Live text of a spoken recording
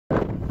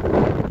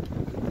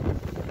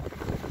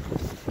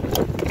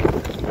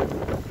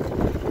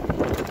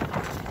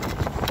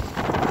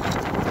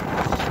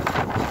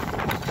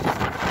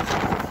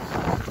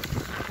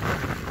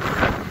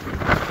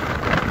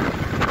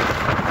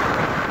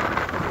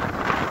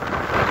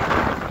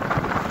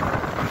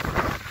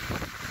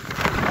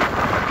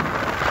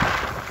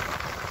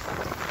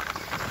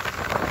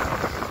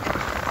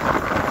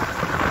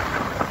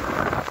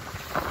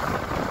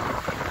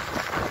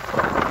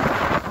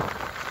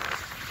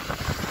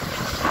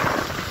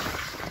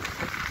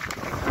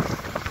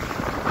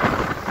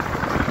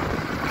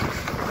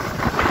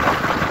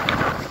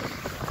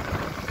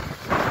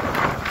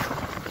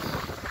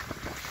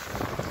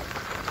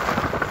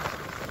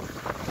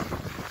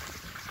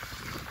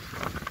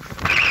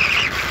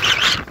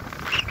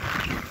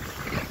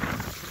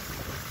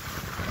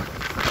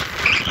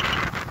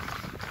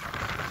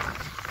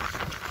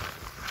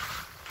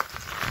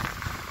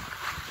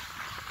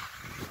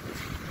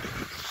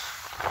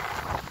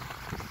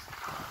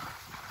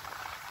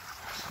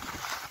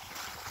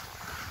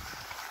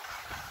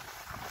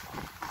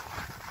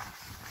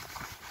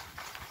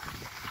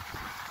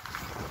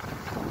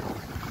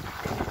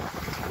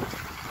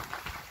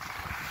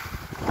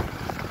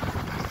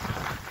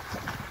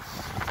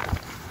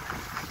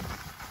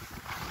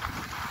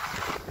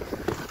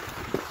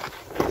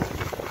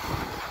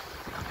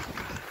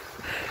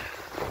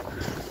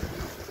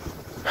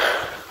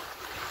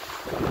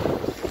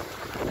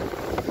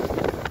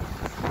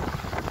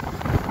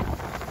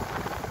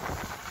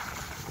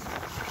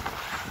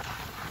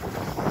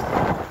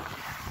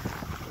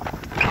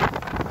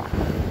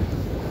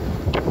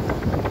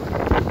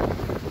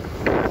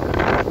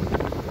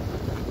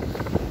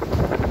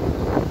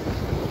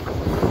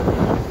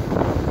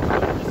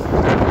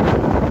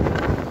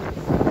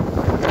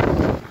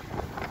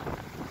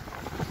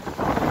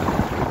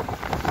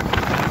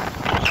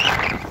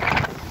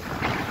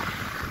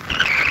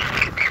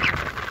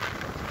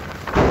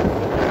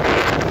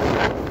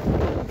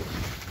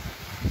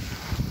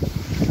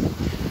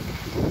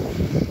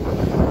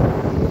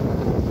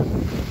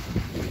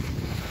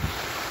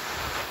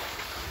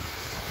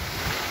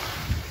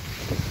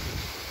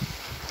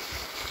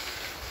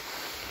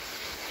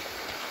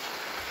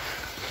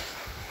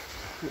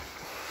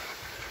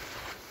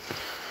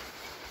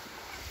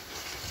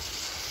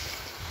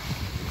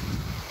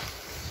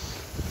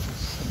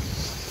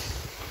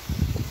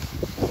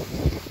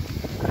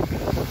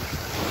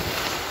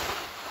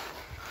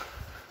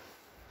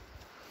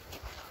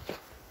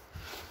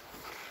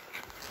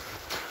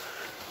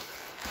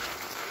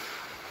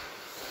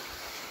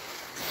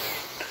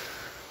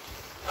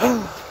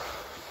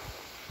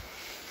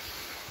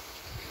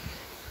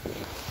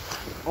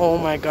Oh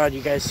my god,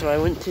 you guys, so I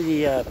went to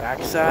the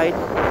backside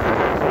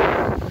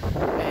a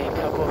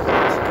couple of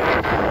days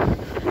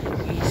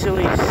ago.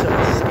 Easily so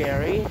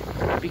scary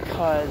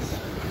because,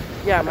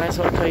 yeah, I might as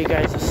well tell you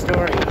guys a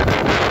story.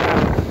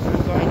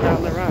 I'm going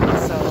down the run,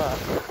 so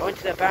I went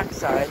to the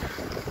backside.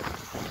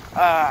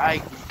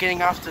 I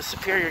getting off the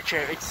superior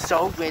chair. It's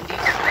so windy, snow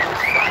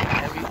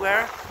flying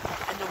everywhere,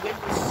 and the wind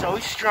was so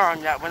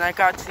strong that when I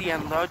got to the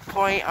unload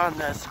point on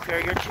the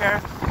superior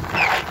chair,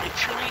 I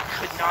literally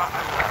could not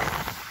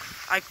unload.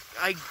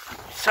 I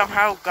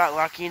somehow got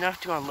lucky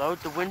enough to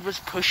unload. The wind was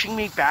pushing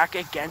me back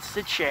against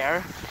the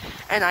chair,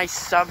 and I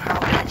somehow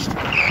managed to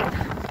unload.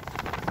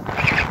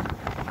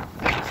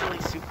 It's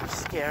really super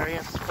scary.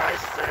 I'm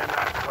surprised they're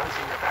not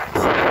closing the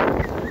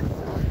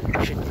backside.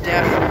 You should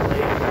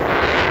definitely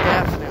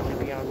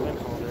be on wind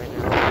hold right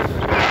now.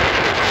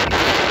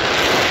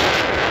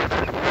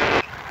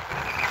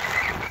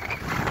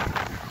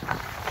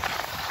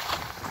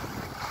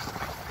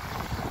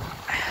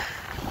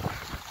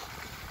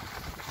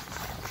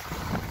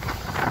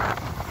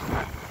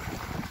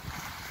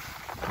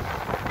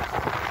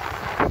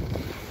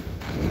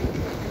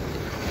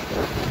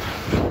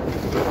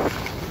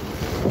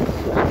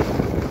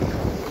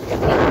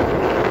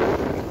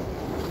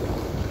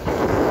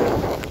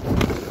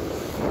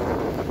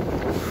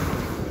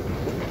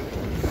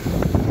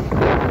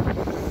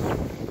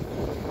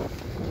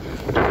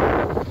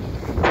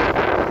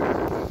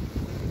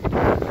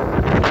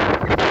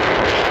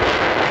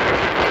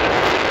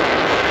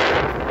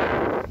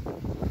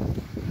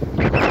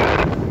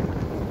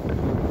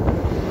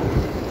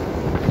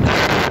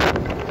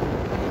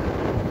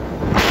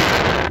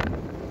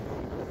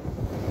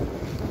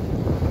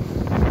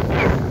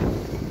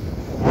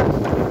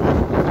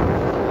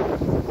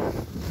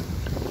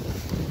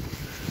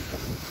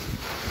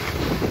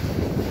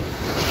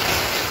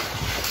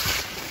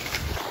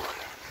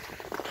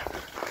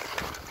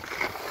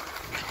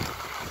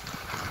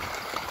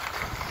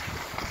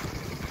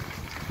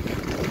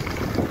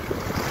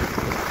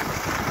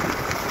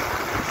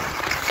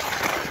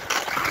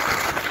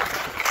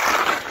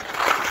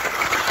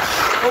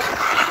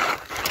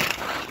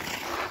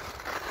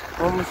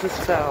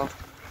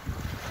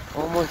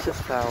 Almost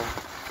just fell.